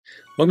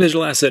Welcome to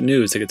Digital Asset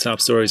News. Take the top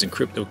stories in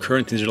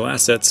cryptocurrency digital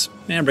assets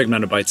and break them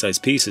down to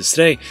bite-sized pieces.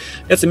 Today,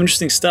 got some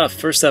interesting stuff.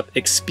 First up,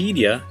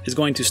 EXPEDIA is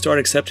going to start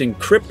accepting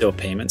crypto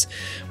payments,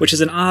 which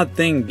is an odd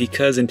thing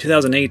because in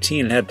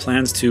 2018 it had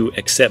plans to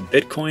accept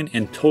Bitcoin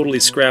and totally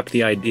scrap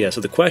the idea.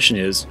 So the question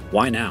is,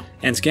 why now?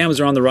 And scams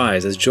are on the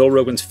rise as Joe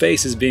Rogan's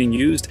face is being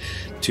used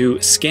to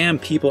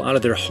scam people out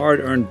of their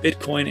hard-earned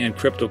Bitcoin and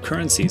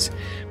cryptocurrencies,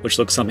 which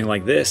looks something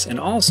like this. And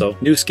also,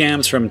 new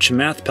scams from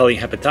CHAMATH,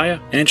 PALIHAPITIYA,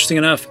 and interesting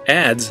enough,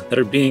 ads that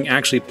are being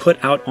actually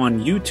put out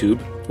on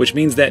YouTube, which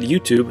means that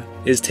YouTube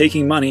is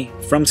taking money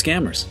from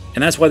scammers.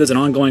 And that's why there's an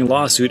ongoing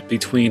lawsuit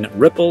between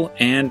Ripple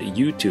and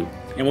YouTube.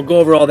 And we'll go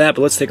over all that,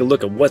 but let's take a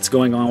look at what's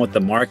going on with the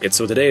market.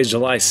 So today is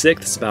July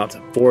 6th. It's about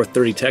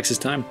 4:30 Texas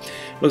time.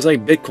 Looks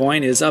like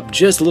Bitcoin is up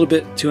just a little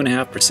bit,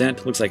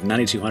 2.5%. Looks like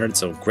 9,200,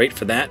 so great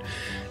for that.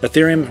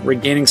 Ethereum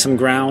regaining some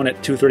ground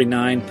at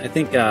 239. I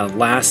think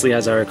lastly,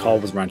 as I recall,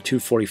 was around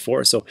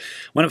 244, so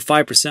went up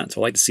 5%,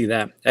 so I like to see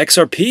that.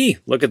 XRP,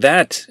 look at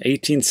that,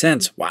 18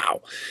 cents,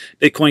 wow.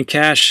 Bitcoin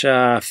Cash,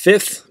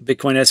 5th.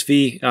 Bitcoin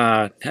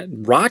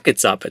SV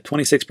rockets up at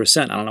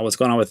 26%. I don't know what's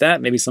going on with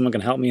that. Maybe someone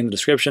can help me in the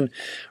description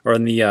or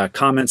in the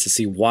comments to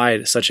see why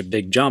it's such a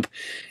big jump.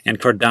 And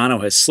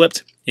Cardano has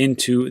slipped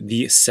into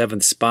the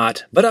 7th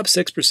spot, but up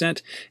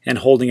 6% and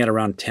holding at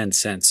around 10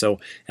 cents. So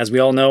as we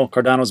all know,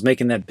 Cardano's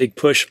making that big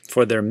push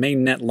for their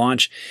mainnet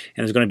launch,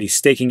 and there's going to be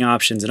staking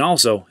options, and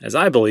also, as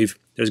I believe,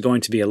 there's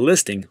going to be a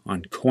listing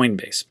on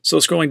Coinbase. So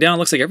scrolling down,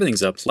 looks like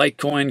everything's up.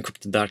 Litecoin,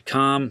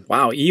 Crypto.com,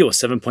 wow,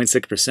 EOS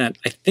 7.6%.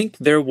 I think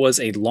there was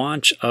a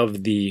launch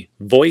of the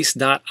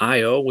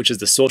Voice.io, which is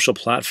the social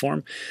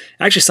platform.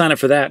 I actually signed up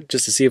for that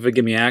just to see if it would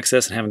give me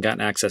access, and haven't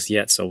gotten access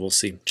yet, so we'll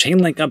see.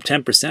 Chainlink up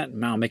 10%,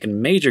 wow,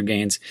 making major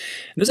gains.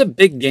 And there's a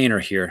big gainer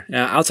here.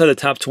 Outside the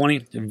top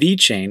 20,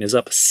 VeChain is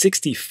up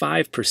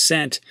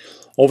 65%.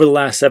 over the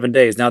last 7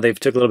 days. Now they've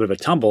took a little bit of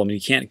a tumble. I mean,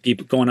 you can't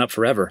keep going up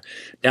forever,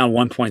 down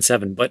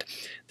 1.7. But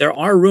there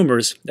are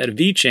rumors that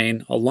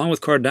VeChain, along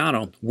with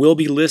Cardano, will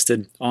be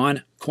listed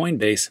on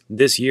Coinbase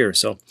this year.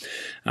 So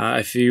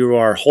if you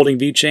are holding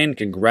VeChain,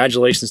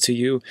 congratulations to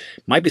you.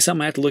 Might be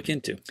something I have to look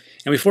into.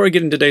 And before I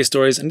get into today's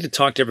stories, I need to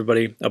talk to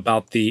everybody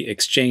about the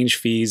exchange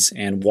fees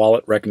and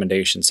wallet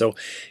recommendations. So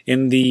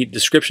in the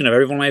description of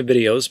every one of my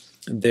videos,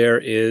 there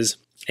is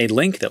a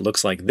link that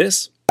looks like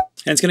this.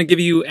 And it's going to give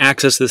you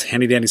access to this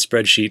handy-dandy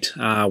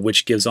spreadsheet,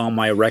 which gives all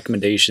my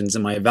recommendations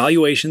and my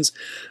evaluations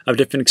of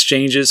different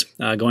exchanges,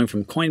 going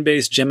from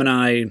Coinbase,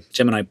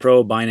 Gemini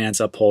Pro,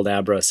 Binance, Uphold,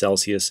 Abra,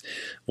 Celsius,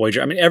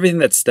 Voyager. I mean, everything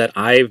that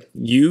I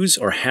use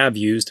or have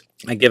used,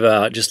 I give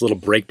just a little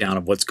breakdown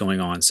of what's going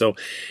on. So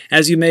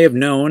as you may have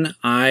known,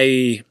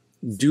 I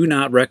do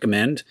not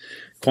recommend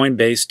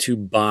Coinbase to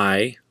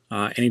buy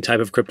any type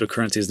of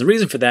cryptocurrencies. The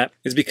reason for that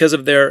is because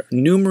of their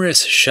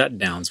numerous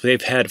shutdowns. They've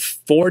had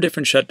 4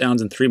 different shutdowns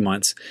in 3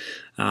 months,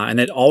 and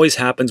it always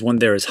happens when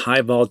there is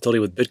high volatility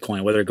with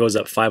Bitcoin, whether it goes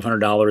up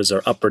 $500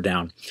 or up or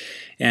down.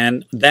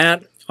 And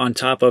that, on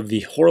top of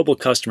the horrible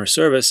customer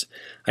service,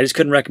 I just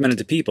couldn't recommend it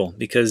to people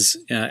because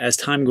as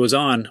time goes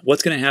on,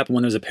 what's going to happen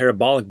when there's a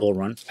parabolic bull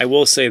run? I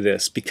will say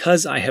this,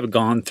 because I have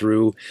gone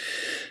through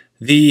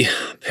the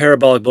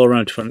parabolic bull run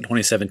of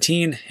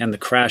 2017 and the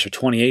crash of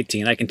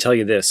 2018, I can tell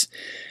you this.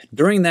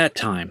 During that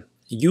time,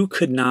 you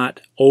could not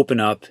open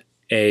up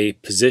a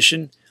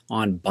position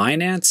on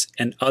Binance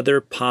and other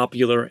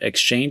popular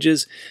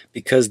exchanges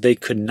because they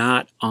could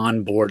not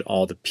onboard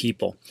all the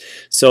people.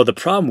 So the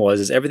problem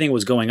was everything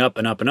was going up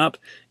and up and up.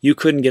 You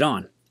couldn't get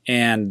on.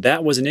 And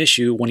that was an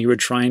issue when you were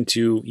trying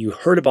to, you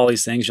heard of all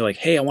these things, you're like,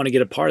 hey, I want to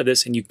get a part of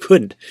this, and you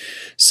couldn't.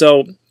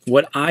 So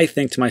what I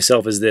think to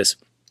myself is this.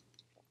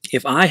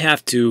 If I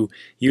have to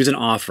use an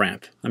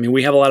off-ramp, I mean,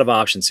 we have a lot of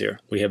options here.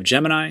 We have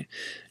Gemini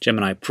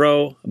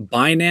Pro,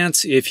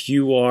 Binance. If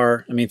you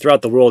are, I mean,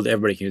 throughout the world,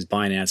 everybody can use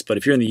Binance. But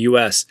if you're in the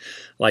U.S.,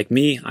 like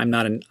me,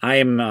 I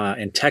am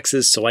in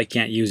Texas, so I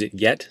can't use it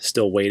yet.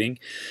 Still waiting.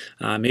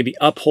 Maybe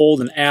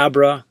Uphold and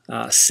Abra,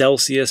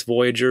 Celsius,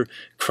 Voyager,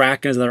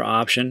 Kraken is another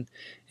option,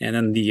 and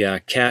then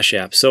the Cash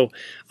App. So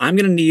I'm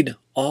going to need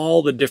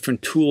all the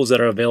different tools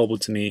that are available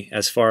to me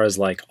as far as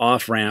like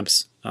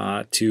off-ramps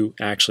to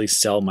actually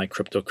sell my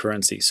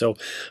cryptocurrency. So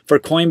for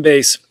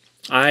Coinbase,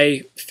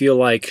 I feel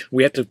like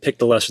we have to pick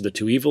the lesser of the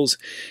two evils.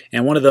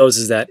 And one of those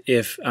is that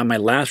if, on my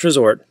last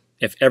resort,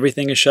 if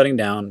everything is shutting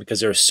down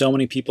because there are so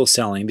many people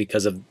selling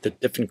because of the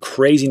different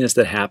craziness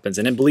that happens,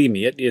 and believe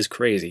me, it is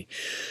crazy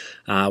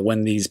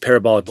when these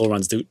parabolic bull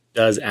runs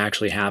does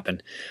actually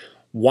happen.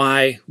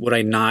 Why would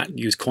I not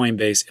use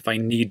Coinbase if I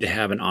need to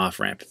have an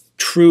off-ramp?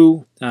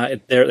 True,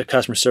 the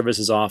customer service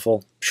is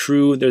awful.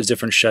 True, there's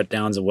different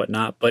shutdowns and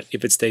whatnot. But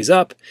if it stays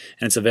up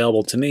and it's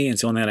available to me and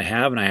it's the only thing that I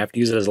have and I have to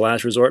use it as a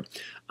last resort,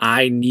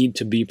 I need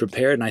to be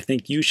prepared, and I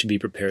think you should be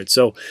prepared.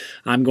 So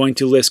I'm going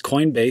to list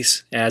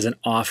Coinbase as an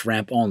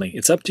off-ramp only.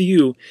 It's up to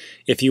you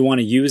if you want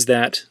to use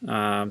that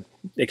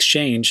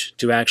exchange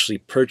to actually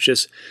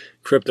purchase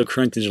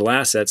cryptocurrency digital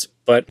assets,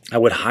 but I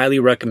would highly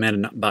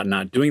recommend about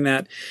not doing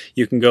that.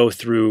 You can go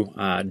through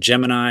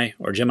Gemini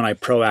or Gemini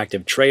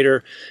Proactive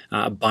Trader.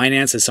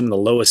 Binance has some of the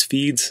lowest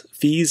fees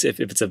if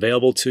it's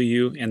available to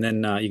you, and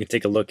then you can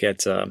take a look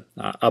at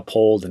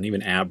Uphold and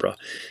even Abra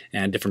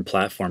and different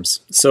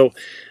platforms. So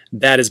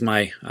that is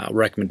my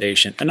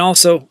recommendation. And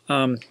also,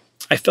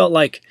 I felt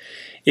like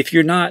if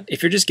you're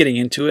just getting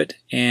into it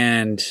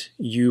and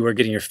you are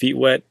getting your feet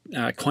wet,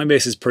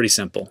 Coinbase is pretty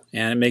simple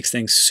and it makes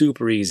things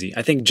super easy.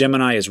 I think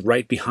Gemini is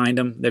right behind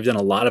them. They've done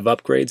a lot of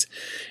upgrades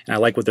and I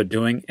like what they're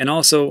doing. And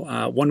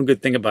also, one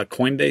good thing about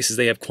Coinbase is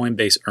they have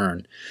Coinbase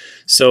Earn.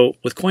 So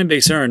with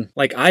Coinbase Earn,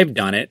 like I've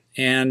done it,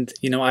 and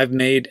I've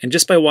made, and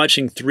just by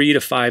watching 3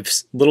 to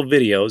 5 little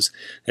videos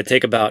that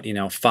take about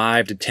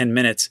 5 to 10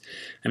 minutes,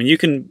 I mean, you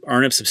can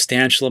earn a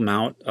substantial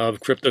amount of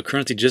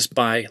cryptocurrency just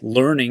by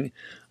learning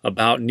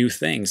about new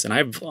things. And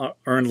I've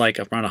earned like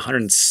around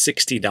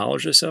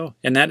 $160 or so,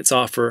 and that its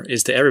offer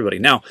is to everybody.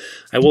 Now,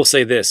 I will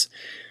say this.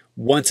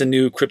 Once a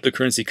new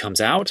cryptocurrency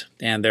comes out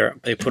and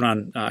they put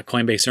on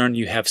Coinbase Earn,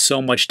 you have so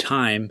much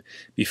time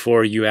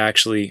before you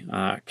actually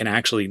can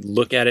actually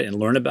look at it and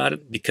learn about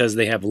it, because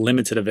they have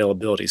limited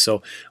availability.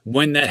 So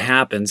when that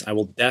happens, I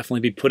will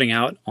definitely be putting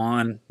out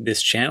on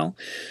this channel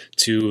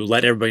to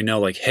let everybody know,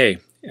 like, hey,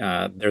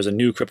 there's a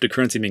new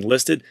cryptocurrency being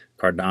listed,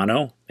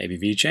 Cardano, maybe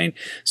VeChain.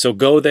 So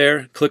go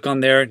there, click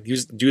on there,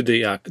 do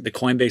the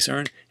Coinbase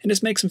Earn, and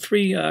just make some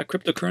free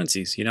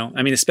cryptocurrencies.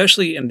 I mean,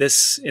 especially in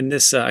this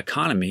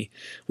economy,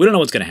 we don't know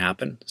what's going to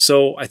happen.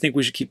 So I think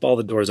we should keep all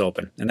the doors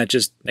open, and that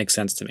just makes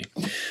sense to me.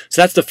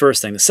 So that's the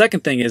first thing. The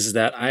second thing is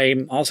that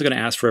I'm also going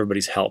to ask for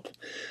everybody's help.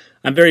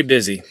 I'm very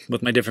busy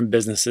with my different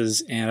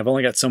businesses, and I've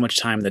only got so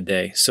much time in the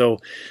day. So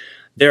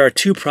there are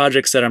 2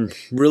 projects that I'm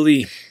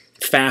really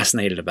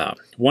fascinated about.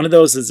 One of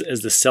those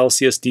is the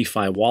Celsius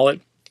DeFi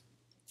wallet.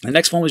 The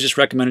next one was just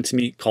recommended to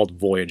me, called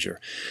Voyager.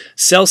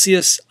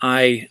 Celsius,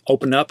 I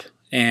opened up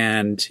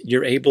and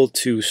you're able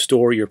to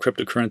store your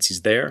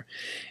cryptocurrencies there,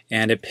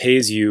 and it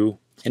pays you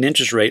an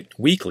interest rate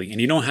weekly,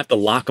 and you don't have to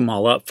lock them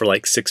all up for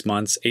like 6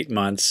 months, 8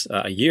 months,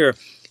 a year.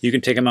 You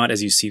can take them out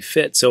as you see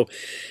fit. So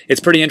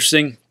it's pretty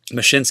interesting.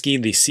 Mashinsky,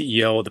 the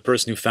CEO, the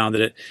person who founded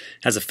it,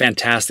 has a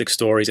fantastic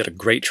story. He's got a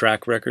great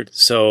track record.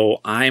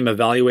 So I'm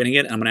evaluating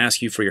it. I'm going to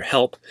ask you for your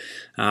help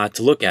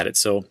to look at it.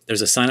 So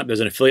there's a sign up. There's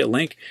an affiliate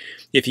link.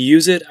 If you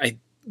use it,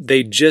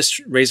 they just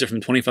raised it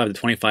from 25 to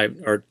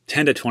 25 or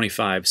 10 to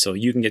 25. So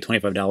you can get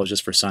 $25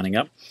 just for signing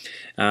up.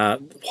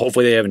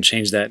 Hopefully they haven't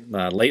changed that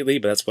lately,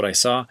 but that's what I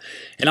saw.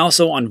 And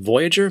also on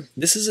Voyager,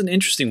 this is an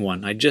interesting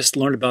one. I just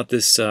learned about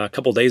this a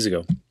couple days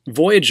ago.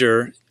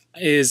 Voyager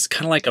is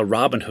kind of like a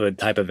Robinhood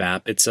type of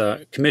app. It's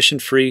commission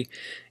free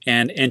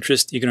and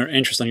interest. You can earn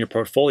interest on your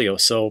portfolio.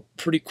 So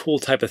pretty cool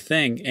type of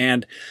thing.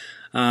 And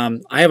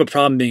I have a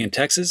problem being in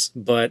Texas,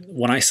 but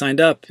when I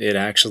signed up, it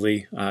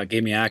actually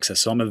gave me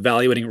access. So I'm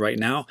evaluating it right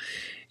now,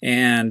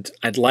 and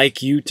I'd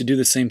like you to do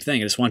the same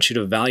thing. I just want you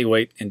to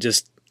evaluate and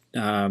just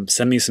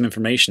send me some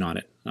information on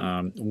it.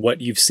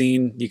 What you've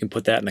seen, you can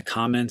put that in the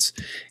comments,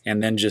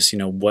 and then just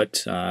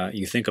what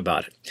you think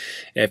about it.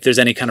 If there's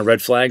any kind of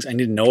red flags, I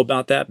need to know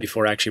about that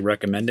before I actually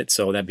recommend it,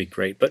 so that'd be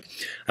great. But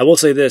I will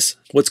say this,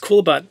 what's cool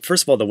about,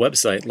 first of all, the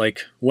website,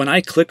 like when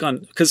I click on,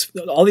 because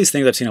all these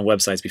things I've seen on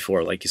websites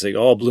before, like you say,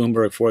 oh,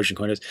 Bloomberg, Fortune,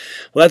 Coinbase,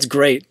 well, that's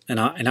great, and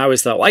I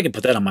always thought, well, I can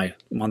put that on my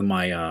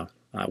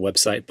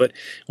website, but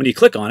when you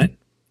click on it,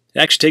 it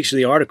actually takes you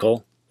to the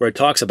article where it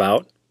talks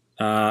about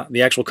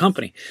the actual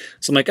company.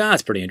 So I'm like,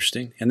 it's pretty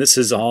interesting. And this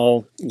is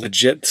all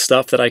legit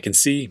stuff that I can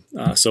see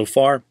so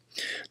far.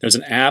 There's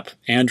an app,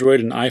 Android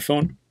and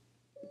iPhone,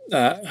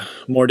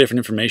 more different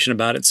information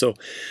about it. So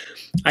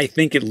I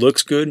think it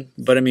looks good,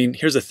 but I mean,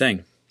 here's the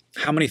thing.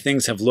 How many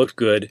things have looked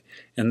good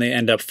and they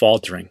end up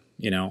faltering,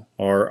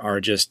 or are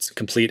just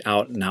complete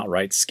out and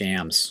outright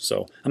scams?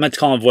 So I'm not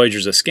calling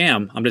Voyagers a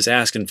scam. I'm just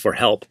asking for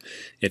help.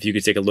 If you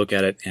could take a look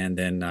at it and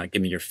then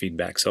give me your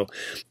feedback. So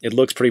it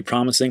looks pretty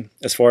promising.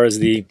 As far as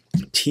the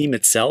team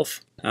itself,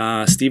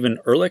 Stephen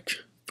Ehrlich,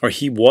 or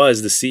he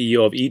was the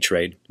CEO of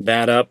E-Trade,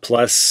 Bad Up,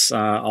 plus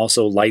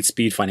also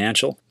Lightspeed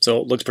Financial.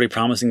 So it looks pretty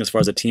promising as far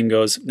as the team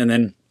goes. And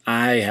then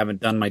I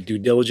haven't done my due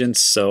diligence,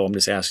 so I'm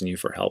just asking you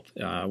for help.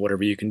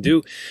 Whatever you can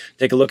do,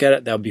 take a look at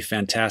it. That would be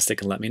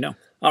fantastic, and let me know.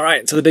 All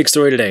right, so the big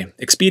story today.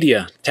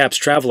 Expedia taps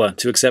Traveler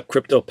to accept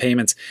crypto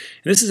payments.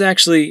 And this is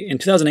actually, in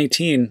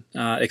 2018,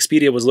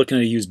 Expedia was looking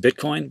to use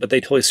Bitcoin, but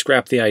they totally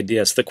scrapped the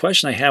idea. So the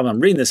question I have when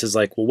I'm reading this is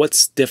like, well,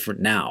 what's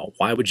different now?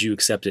 Why would you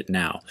accept it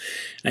now?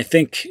 And I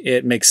think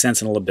it makes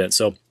sense in a little bit.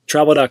 So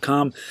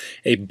Travel.com,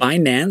 a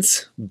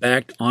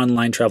Binance-backed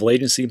online travel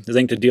agency, is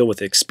aimed to deal with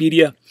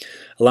Expedia,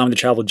 allowing the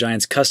travel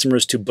giant's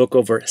customers to book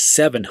over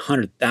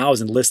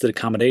 700,000 listed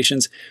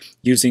accommodations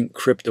using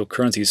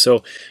cryptocurrencies.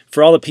 So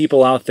for all the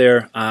people out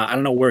there, I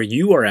don't know where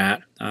you are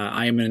at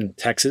I am in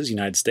Texas,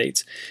 United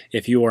States.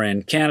 If you are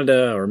in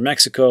Canada or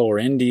Mexico or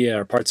India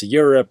or parts of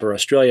Europe or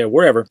Australia,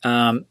 wherever,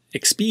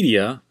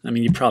 Expedia, I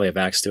mean, you probably have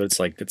access to it.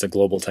 It's a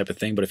global type of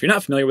thing. But if you're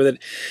not familiar with it,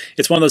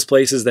 it's one of those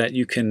places that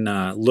you can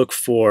look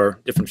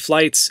for different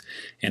flights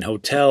and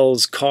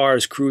hotels,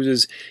 cars,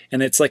 cruises,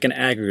 and it's like an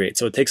aggregate.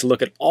 So it takes a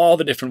look at all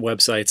the different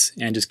websites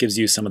and just gives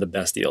you some of the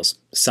best deals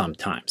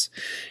sometimes.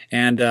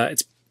 And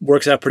it's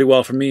works out pretty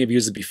well for me. I've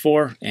used it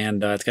before,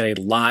 and it's got a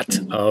lot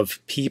of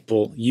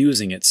people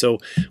using it. So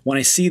when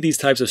I see these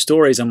types of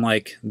stories, I'm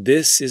like,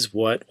 this is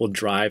what will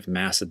drive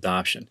mass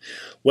adoption.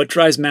 What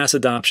drives mass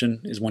adoption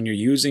is when you're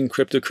using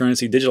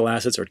cryptocurrency, digital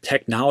assets, or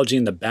technology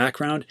in the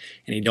background,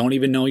 and you don't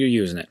even know you're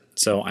using it.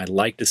 So I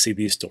like to see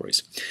these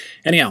stories.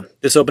 Anyhow,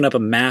 this opened up a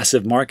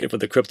massive market for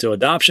the crypto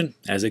adoption,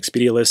 as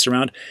Expedia lists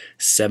around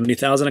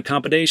 70,000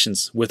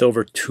 accommodations with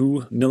over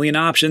 2 million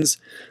options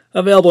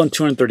available in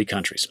 230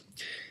 countries.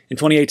 In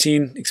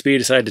 2018, Expedia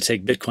decided to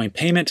take Bitcoin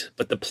payment,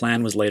 but the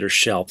plan was later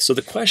shelved. So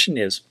the question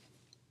is,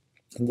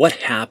 what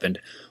happened?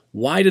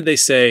 Why did they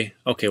say,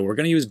 okay, we're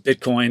going to use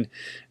Bitcoin,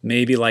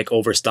 maybe like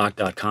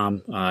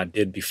Overstock.com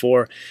did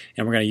before,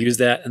 and we're going to use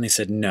that? And they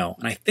said no.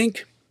 And I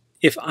think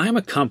if I'm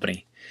a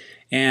company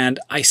and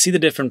I see the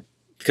different,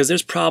 because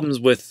there's problems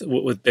with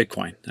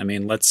Bitcoin. I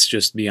mean, let's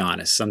just be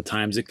honest.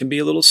 Sometimes it can be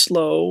a little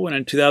slow. And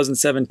in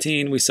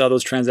 2017, we saw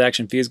those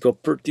transaction fees go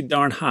pretty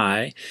darn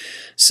high.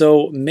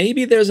 So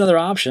maybe there's another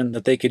option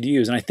that they could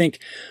use. And I think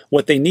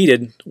what they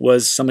needed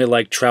was somebody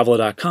like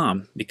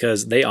Travel.com,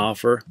 because they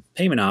offer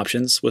payment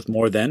options with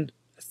more than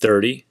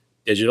 30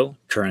 digital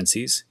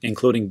currencies,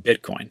 including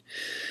Bitcoin.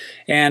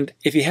 And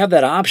if you have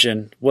that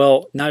option,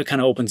 well, now it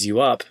kind of opens you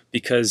up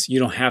because you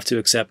don't have to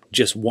accept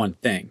just one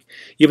thing.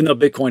 Even though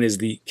Bitcoin is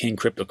the king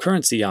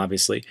cryptocurrency,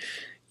 obviously,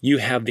 you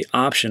have the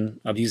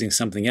option of using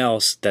something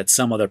else that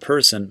some other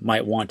person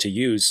might want to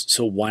use.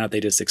 So why don't they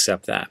just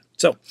accept that?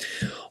 So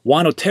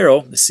Juan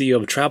Otero, the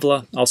CEO of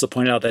Travela, also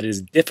pointed out that it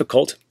is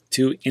difficult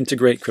to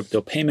integrate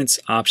crypto payments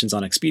options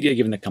on Expedia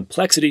given the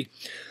complexity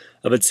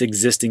of its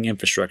existing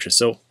infrastructure.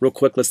 So real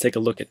quick, let's take a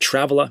look at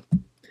Travela.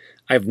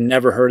 I've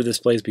never heard of this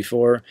place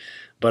before,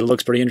 but it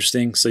looks pretty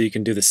interesting. So you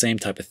can do the same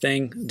type of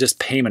thing, just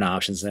payment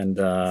options and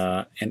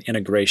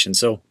integration.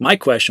 So my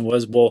question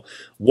was, well,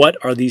 what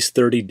are these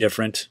 30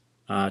 different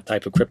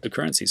type of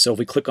cryptocurrencies? So if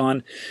we click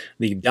on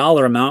the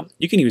dollar amount,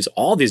 you can use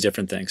all these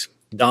different things: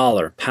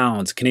 dollar,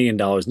 pounds, Canadian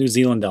dollars, New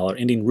Zealand dollar,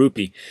 Indian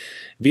rupee,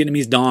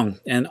 Vietnamese dong,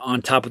 and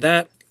on top of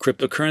that,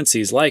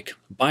 cryptocurrencies like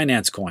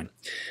Binance Coin,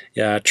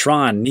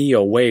 Tron,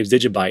 Neo, Waves,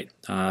 Digibyte,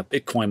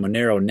 Bitcoin,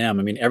 Monero, NEM.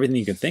 I mean, everything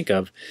you can think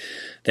of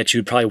that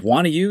you'd probably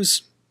want to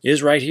use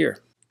is right here.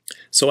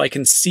 So I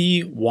can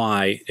see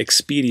why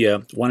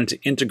Expedia wanted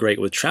to integrate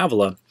with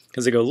Travela,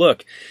 because they go,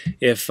 look,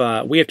 if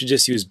we have to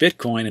just use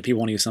Bitcoin and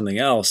people want to use something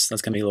else,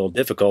 that's going to be a little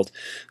difficult.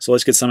 So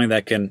let's get something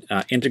that can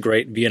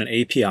integrate via an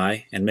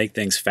API and make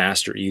things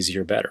faster,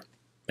 easier, better.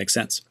 Makes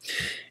sense.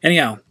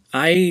 Anyhow,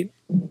 I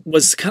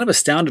was kind of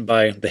astounded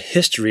by the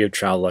history of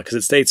Travela, because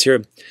it states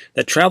here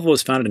that Travela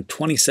was founded in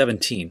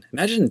 2017.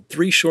 Imagine in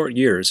 3 short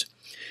years,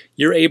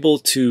 you're able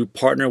to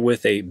partner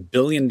with a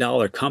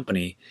billion-dollar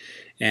company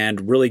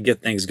and really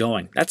get things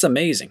going. That's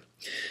amazing.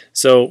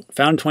 So,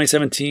 founded in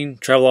 2017,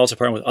 Travela also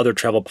partnered with other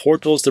travel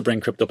portals to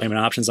bring crypto payment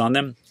options on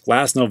them.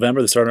 Last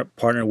November, they started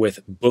partnering with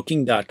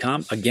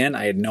Booking.com. Again,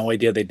 I had no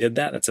idea they did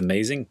that. That's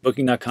amazing.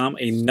 Booking.com,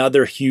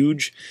 another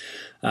huge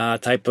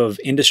type of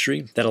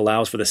industry that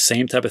allows for the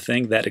same type of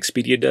thing that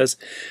Expedia does.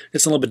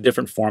 It's a little bit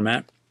different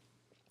format.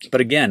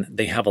 But again,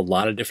 they have a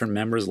lot of different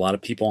members, a lot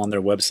of people on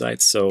their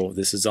websites, so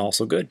this is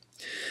also good.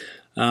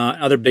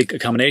 Other big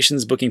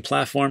accommodations, booking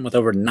platform with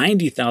over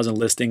 90,000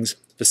 listings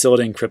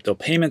facilitating crypto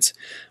payments.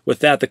 With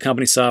that, the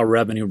company saw a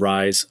revenue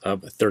rise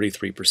of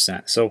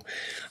 33%. So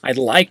I'd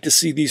like to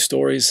see these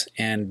stories,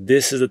 and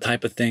this is the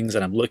type of things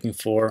that I'm looking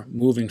for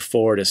moving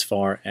forward as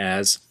far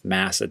as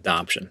mass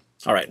adoption.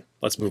 All right,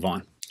 let's move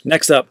on.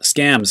 Next up,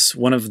 scams,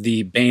 one of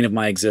the bane of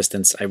my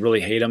existence. I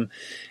really hate them,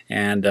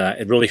 and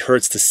it really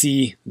hurts to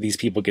see these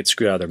people get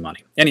screwed out of their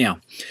money. Anyhow,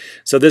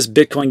 so this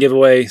Bitcoin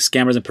giveaway,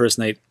 scammers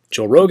impersonate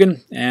Joe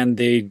Rogan, and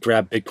they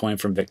grab Bitcoin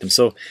from victims.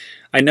 So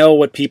I know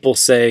what people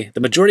say,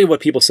 the majority of what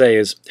people say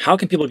is, how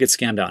can people get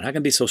scammed out? How can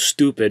it be so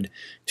stupid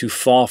to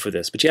fall for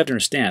this? But you have to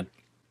understand,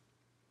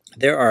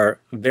 there are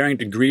varying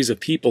degrees of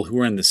people who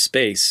are in this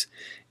space,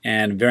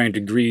 and varying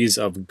degrees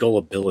of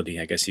gullibility,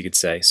 I guess you could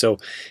say. So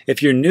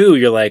if you're new,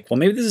 you're like, well,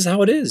 maybe this is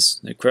how it is.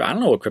 I don't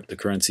know what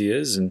cryptocurrency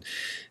is,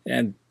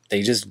 and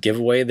they just give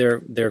away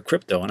their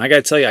crypto. And I got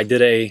to tell you, I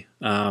did a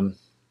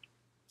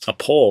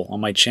poll on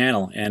my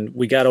channel, and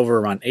we got over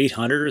around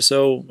 800 or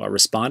so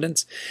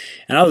respondents.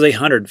 And out of those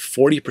 800,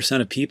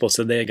 40% of people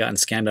said they had gotten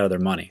scammed out of their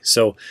money.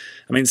 So,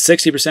 I mean,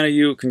 60% of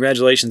you,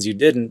 congratulations, you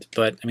didn't.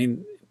 But, I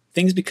mean,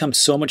 things become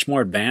so much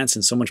more advanced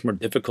and so much more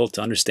difficult to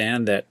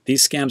understand that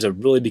these scams are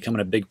really becoming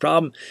a big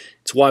problem.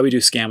 It's why we do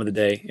Scam of the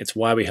Day. It's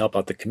why we help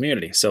out the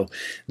community. So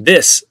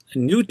this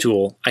new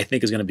tool, I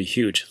think, is going to be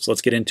huge. So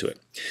let's get into it.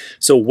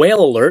 So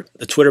Whale Alert,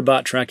 the Twitter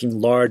bot tracking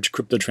large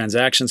crypto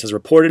transactions, has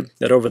reported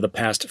that over the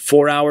past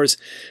 4 hours,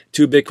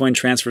 2 Bitcoin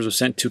transfers were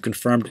sent to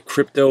confirmed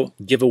crypto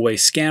giveaway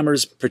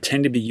scammers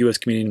pretending to be U.S.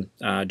 comedian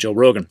Joe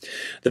Rogan.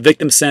 The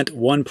victim sent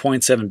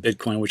 1.7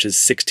 Bitcoin, which is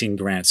 16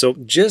 grand. So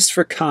just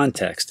for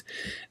context,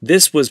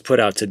 this was put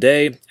out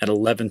today at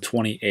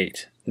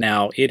 11:28.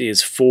 Now it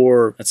is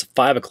it's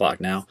 5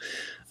 o'clock now.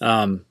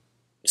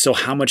 So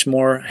how much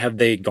more have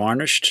they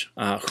garnished?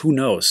 Who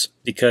knows?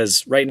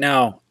 Because right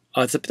now,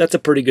 that's a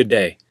pretty good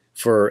day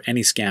for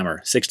any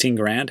scammer. 16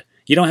 grand.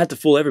 You don't have to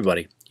fool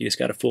everybody. You just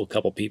got to fool a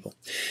couple people.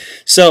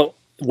 So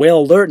Whale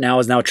Alert now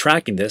is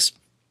tracking this.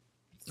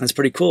 That's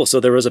pretty cool. So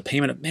there was a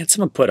payment. Man,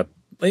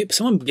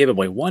 someone gave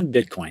away 1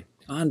 Bitcoin.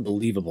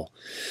 Unbelievable.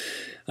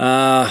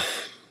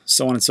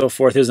 So on and so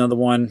forth. Here's another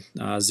one,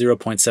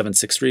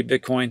 0.763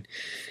 Bitcoin.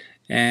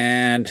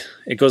 And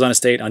it goes on to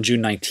state, on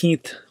June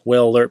 19th,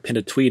 Whale Alert pinned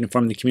a tweet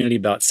informing the community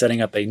about setting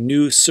up a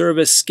new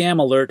service, Scam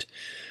Alert,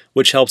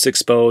 which helps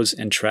expose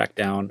and track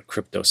down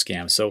crypto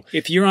scams. So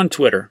if you're on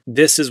Twitter,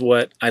 this is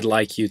what I'd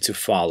like you to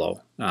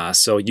follow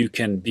so you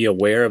can be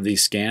aware of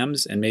these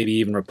scams and maybe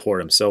even report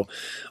them. So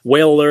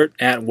Whale Alert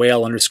at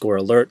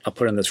whale_alert. I'll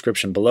put it in the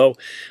description below.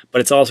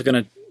 But it's also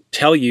going to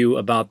tell you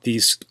about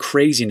these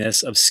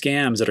craziness of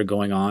scams that are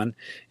going on,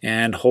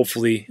 and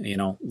hopefully,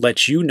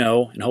 let you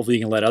know, and hopefully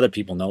you can let other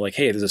people know, like,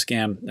 hey, there's a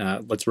scam,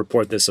 let's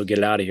report this, so get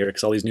it out of here,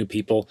 because all these new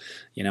people,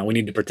 we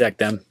need to protect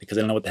them because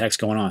they don't know what the heck's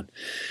going on.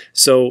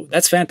 So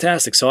that's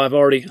fantastic. So I'm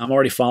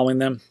already following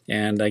them,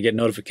 and I get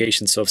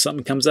notifications. So if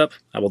something comes up,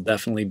 I will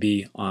definitely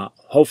be,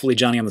 hopefully,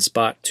 Johnny on the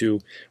spot to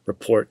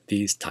report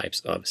these types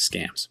of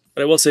scams.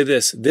 But I will say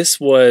this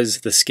was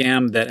the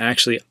scam that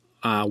actually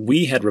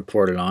we had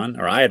reported on,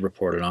 or I had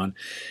reported on,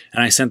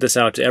 and I sent this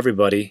out to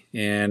everybody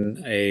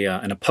in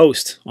a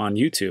post on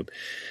YouTube.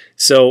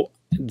 So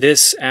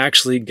this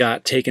actually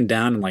got taken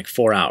down in like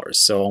 4 hours.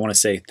 So I want to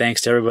say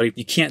thanks to everybody.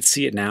 You can't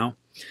see it now.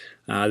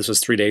 This was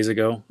 3 days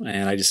ago,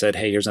 and I just said,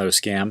 hey, here's another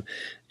scam.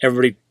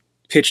 Everybody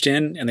pitched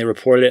in, and they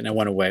reported it, and it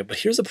went away. But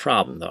here's the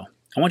problem, though.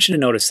 I want you to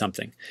notice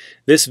something.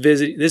 This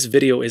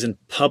video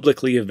isn't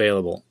publicly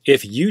available.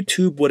 If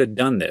YouTube would have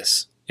done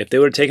this, if they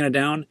would have taken it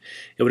down,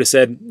 it would have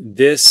said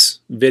this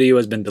video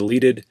has been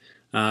deleted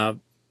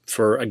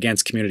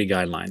against community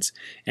guidelines,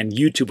 and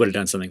YouTube would have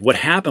done something. What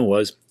happened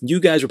was you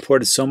guys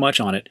reported so much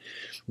on it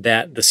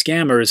that the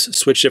scammers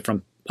switched it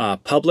from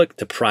public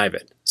to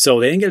private. So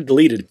they didn't get it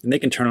deleted, and they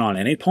can turn it on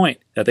at any point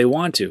that they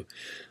want to.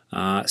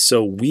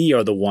 So we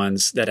are the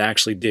ones that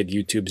actually did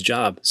YouTube's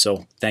job.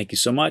 So thank you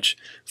so much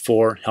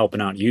for helping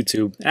out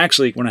YouTube.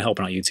 Actually, we're not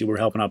helping out YouTube. We're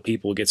helping out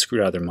people who get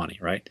screwed out of their money,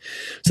 right?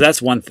 So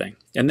that's one thing.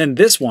 And then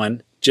this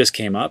one just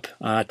came up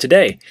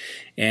today.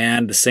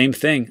 And the same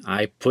thing.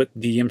 I put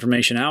the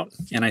information out,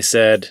 and I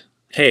said,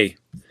 hey,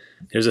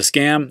 there's a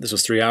scam. This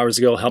was 3 hours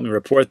ago. Help me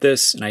report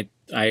this. And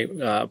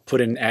I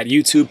put in at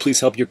YouTube,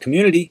 please help your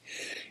community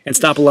and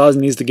stop allowing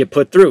these to get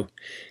put through.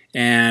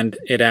 And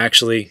it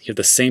actually,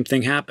 the same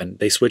thing happened.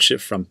 They switched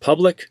it from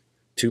public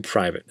to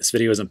private. This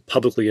video isn't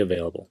publicly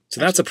available.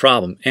 So that's a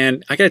problem.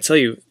 And I gotta tell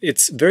you,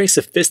 it's very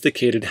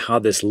sophisticated how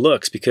this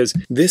looks, because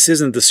this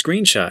isn't the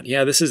screenshot.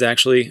 Yeah, this is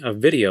actually a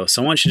video.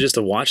 So I want you just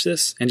to watch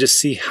this and just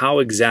see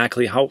how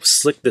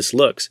slick this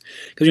looks.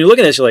 Because when you look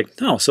at this, you're like,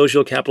 oh,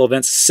 social capital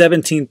events,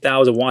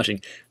 17,000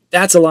 watching.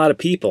 That's a lot of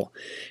people.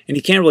 And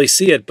you can't really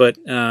see it, but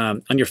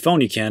on your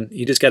phone you can.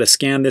 You just got to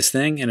scan this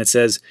thing, and it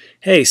says,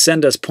 hey,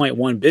 send us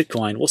 0.1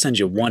 Bitcoin. We'll send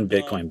you 1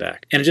 Bitcoin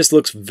back. And it just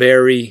looks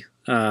very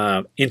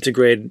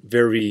integrated,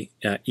 very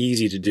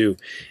easy to do.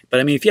 But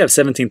I mean, if you have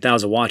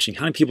 17,000 watching,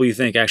 how many people do you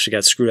think actually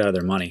got screwed out of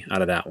their money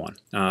out of that one?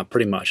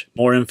 Pretty much.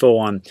 More info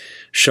on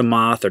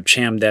CHAMATH or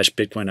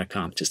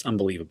cham-bitcoin.com. Just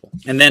unbelievable.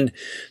 And then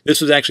this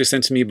was actually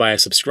sent to me by a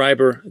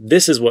subscriber.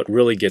 This is what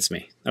really gets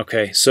me.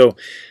 Okay, so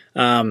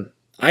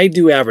I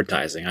do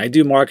advertising, I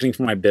do marketing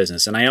for my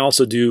business, and I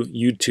also do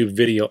YouTube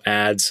video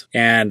ads.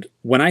 And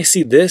when I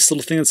see this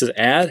little thing that says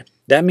ad,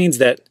 that means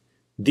that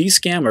these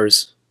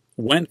scammers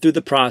went through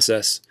the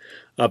process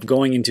of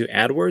going into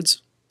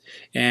AdWords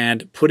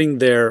and putting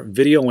their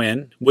video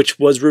in, which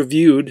was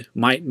reviewed,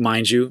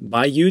 mind you,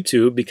 by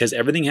YouTube, because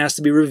everything has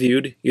to be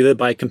reviewed either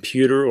by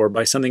computer or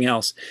by something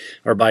else,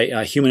 or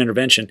by human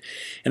intervention.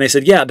 And they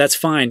said, yeah, that's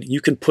fine. You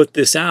can put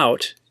this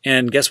out,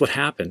 and guess what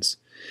happens?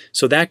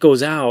 So that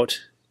goes out,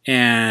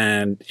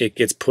 and it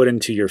gets put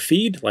into your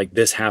feed, like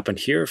this happened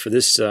here for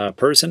this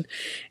person.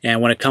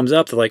 And when it comes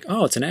up, they're like,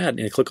 oh, it's an ad. And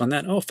you click on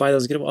that. Oh,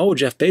 5,000 giveaway. Oh,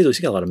 Jeff Bezos,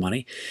 he got a lot of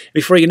money.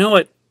 Before you know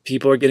it,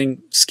 people are getting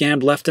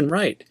scammed left and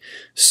right.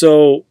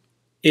 So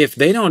if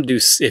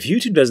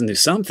YouTube doesn't do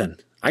something,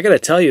 I got to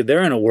tell you,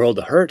 they're in a world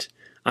of hurt.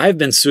 I've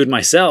been sued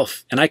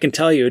myself, and I can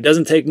tell you it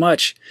doesn't take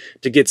much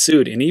to get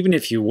sued. And even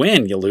if you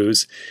win, you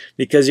lose,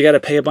 because you got to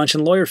pay a bunch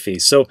in lawyer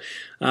fees. So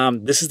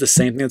this is the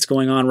same thing that's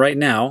going on right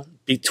now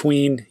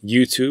between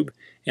YouTube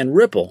and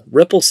Ripple.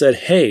 Ripple said,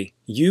 hey,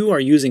 you are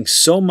using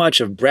so much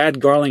of Brad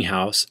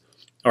Garlinghouse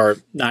or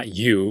not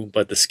you,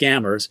 but the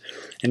scammers,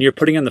 and you're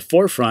putting in the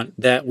forefront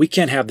that we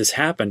can't have this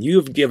happen.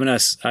 You've given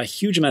us a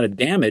huge amount of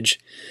damage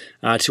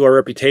to our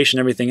reputation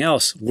and everything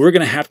else. We're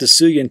going to have to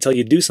sue you until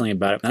you do something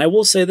about it. And I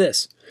will say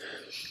this.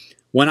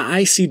 When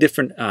I see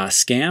different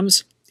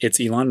scams, it's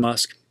Elon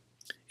Musk,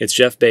 it's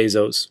Jeff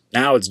Bezos,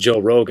 now it's Joe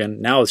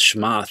Rogan, now it's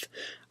CHAMATH.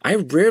 I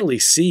rarely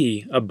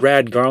see a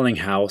Brad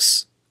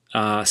Garlinghouse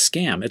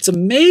scam. It's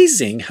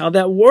amazing how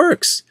that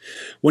works.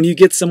 When you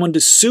get someone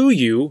to sue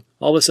you,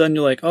 all of a sudden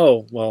you're like,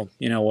 oh, well,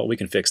 you know what, we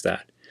can fix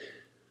that.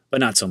 But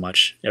not so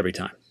much every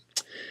time.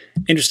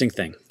 Interesting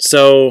thing.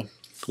 So,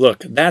 look,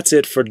 that's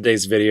it for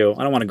today's video.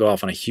 I don't want to go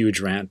off on a huge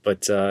rant,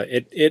 but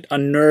it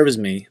unnerves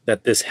me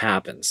that this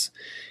happens.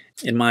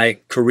 In my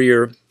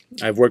career,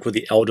 I've worked with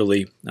the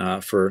elderly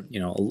for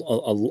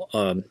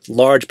a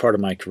large part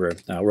of my career.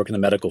 I work in the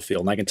medical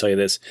field, and I can tell you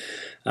this: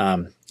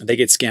 they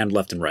get scammed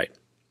left and right,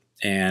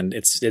 and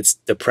it's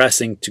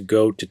depressing to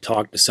go to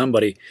talk to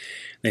somebody.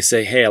 And they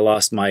say, "Hey, I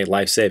lost my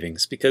life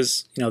savings,"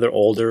 because they're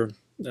older.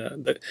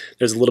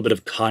 There's a little bit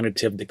of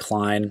cognitive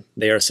decline.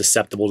 They are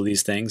susceptible to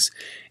these things,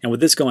 and with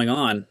this going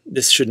on,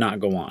 this should not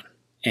go on.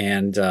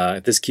 And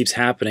if this keeps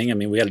happening, I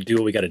mean, we got to do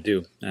what we got to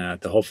do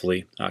to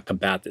hopefully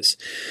combat this.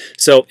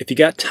 So if you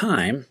got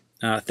time,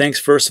 thanks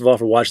first of all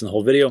for watching the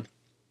whole video.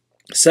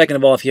 Second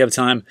of all, if you have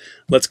time,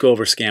 let's go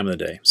over Scam of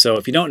the Day. So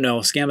if you don't know,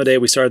 Scam of the Day,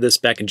 we started this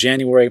back in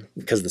January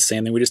because of the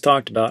same thing we just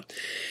talked about.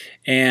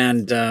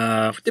 And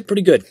we did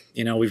pretty good.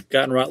 We've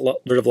gotten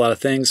rid of a lot of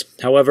things.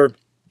 However,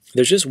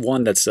 there's just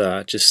one that's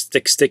just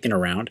sticking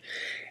around.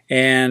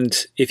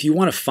 And if you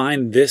want to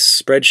find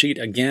this spreadsheet,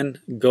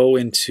 again, go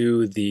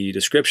into the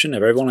description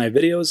of every one of my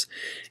videos,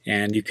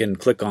 and you can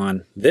click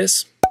on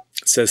this.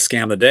 It says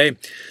Scam of the Day.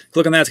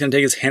 Click on that. It's going to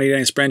take us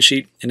handy-dandy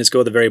spreadsheet, and just go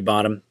to the very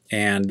bottom,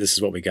 and this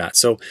is what we got.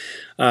 So,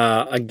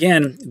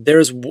 again,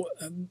 there's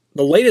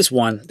the latest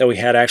one that we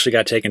had actually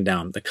got taken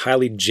down, the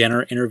Kylie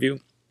Jenner interview.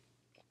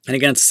 And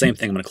again, it's the same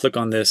thing. I'm going to click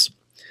on this.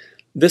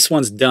 This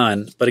one's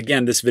done, but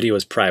again, this video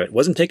is private. It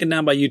wasn't taken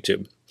down by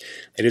YouTube.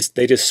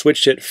 They just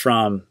switched it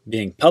from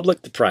being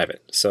public to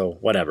private, so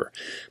whatever.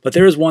 But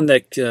there is one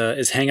that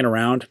is hanging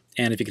around,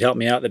 and if you could help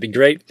me out, that'd be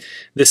great.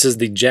 This is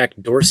the Jack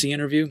Dorsey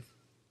interview,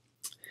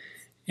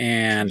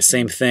 and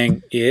same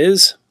thing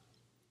you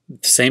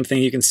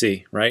can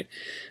see, right?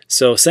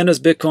 So send us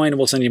Bitcoin, and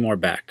we'll send you more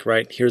back,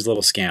 right? Here's a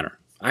little scanner.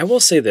 I will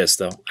say this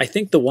though, I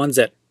think the ones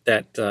that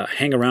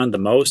hang around the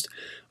most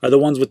are the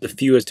ones with the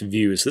fewest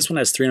views. This one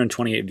has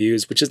 328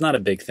 views, which is not a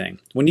big thing.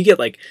 When you get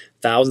like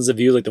thousands of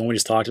views like the one we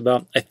just talked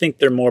about, I think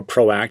they're more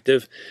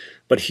proactive.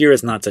 But here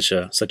it's not such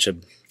a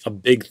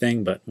big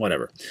thing, but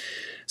whatever.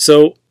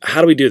 So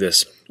how do we do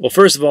this? Well,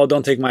 first of all,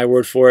 don't take my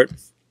word for it.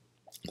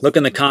 Look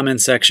in the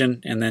comment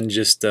section and then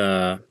just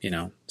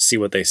see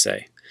what they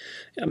say.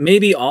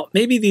 Maybe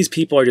these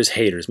people are just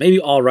haters. Maybe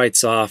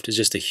AllRightSoft is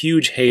just a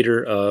huge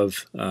hater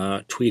of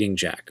tweeting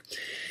Jack.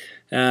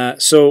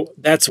 So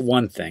that's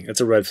one thing.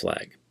 That's a red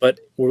flag. But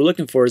what we're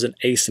looking for is an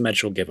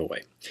asymmetrical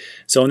giveaway.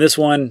 So in this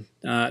one,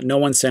 no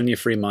one's sending you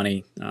free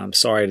money. I'm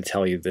sorry to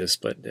tell you this,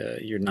 but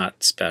you're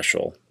not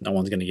special. No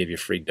one's going to give you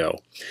free dough.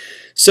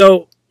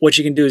 So what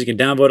you can do is you can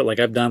downvote it like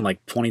I've done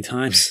like 20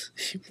 times.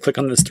 Click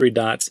on those 3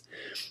 dots,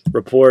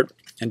 report,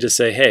 and just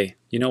say, hey,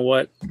 you know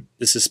what?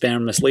 This is spam or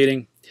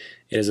misleading.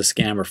 It is a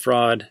scam or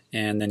fraud.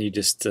 And then you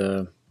just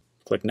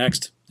click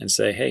next and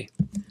say, hey,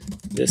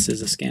 this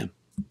is a scam.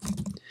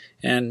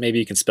 And maybe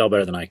you can spell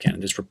better than I can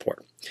and just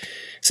report.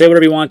 Say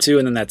whatever you want to,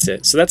 and then that's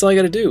it. So that's all you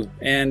got to do.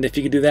 And if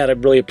you could do that,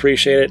 I'd really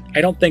appreciate it.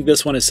 I don't think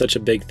this one is such a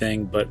big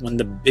thing, but when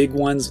the big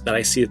ones that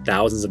I see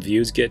thousands of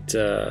views get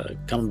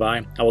coming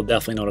by, I will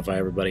definitely notify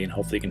everybody, and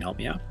hopefully you can help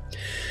me out.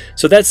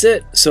 So that's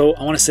it. So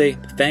I want to say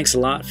thanks a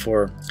lot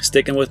for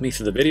sticking with me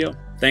through the video.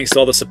 Thanks to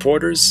all the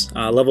supporters.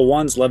 Level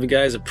 1s, love you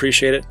guys,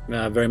 appreciate it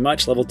very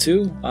much. Level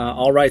 2,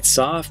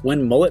 AllRightSoft,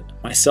 Win Mullet,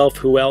 myself,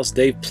 who else,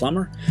 Dave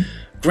Plummer,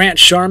 Grant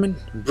Sharman,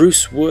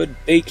 Bruce Wood,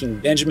 Baking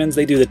Benjamins.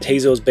 They do the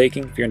Tezos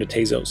baking if you're into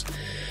Tezos.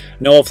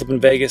 Noah Flippin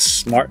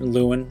Vegas, Martin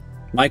Lewin,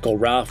 Michael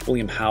Ralph,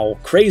 William Howell,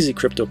 Crazy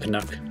Crypto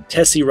Canuck,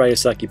 Tessie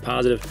Ryosaki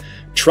Positive,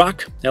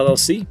 Truck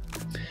LLC,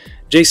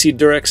 JC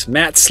Durex,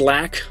 Matt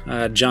Slack,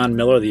 John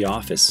Miller, The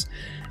Office,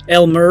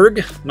 El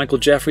Merg, Michael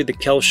Jeffrey, The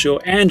Kel Show,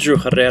 Andrew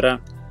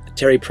Herrera,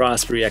 Terry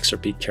Prosperi,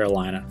 XRP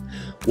Carolina,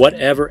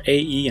 Whatever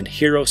AE, and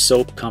Hero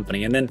Soap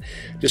Company. And then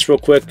just real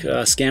quick,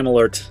 scam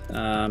alert.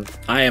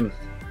 I am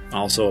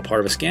also a part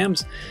of a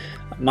scams.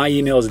 My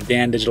email is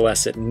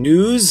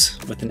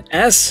dandigitalassetnews with an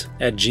S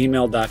at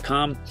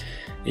gmail.com.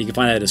 You can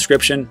find that in the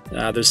description.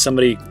 There's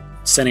somebody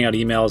sending out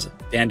emails,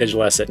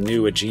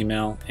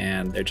 dandigitalassetnew@gmail,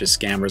 and they're just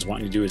scammers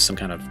wanting to do some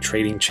kind of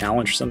trading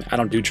challenge or something. I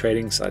don't do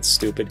trading, so that's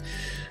stupid.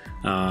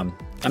 I'm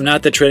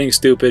not that trading is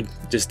stupid,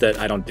 just that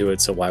I don't do it,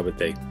 so why would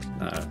they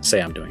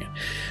say I'm doing it?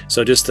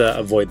 So just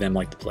avoid them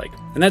like the plague.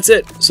 And that's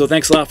it. So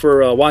thanks a lot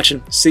for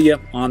watching. See ya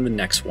on the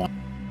next one.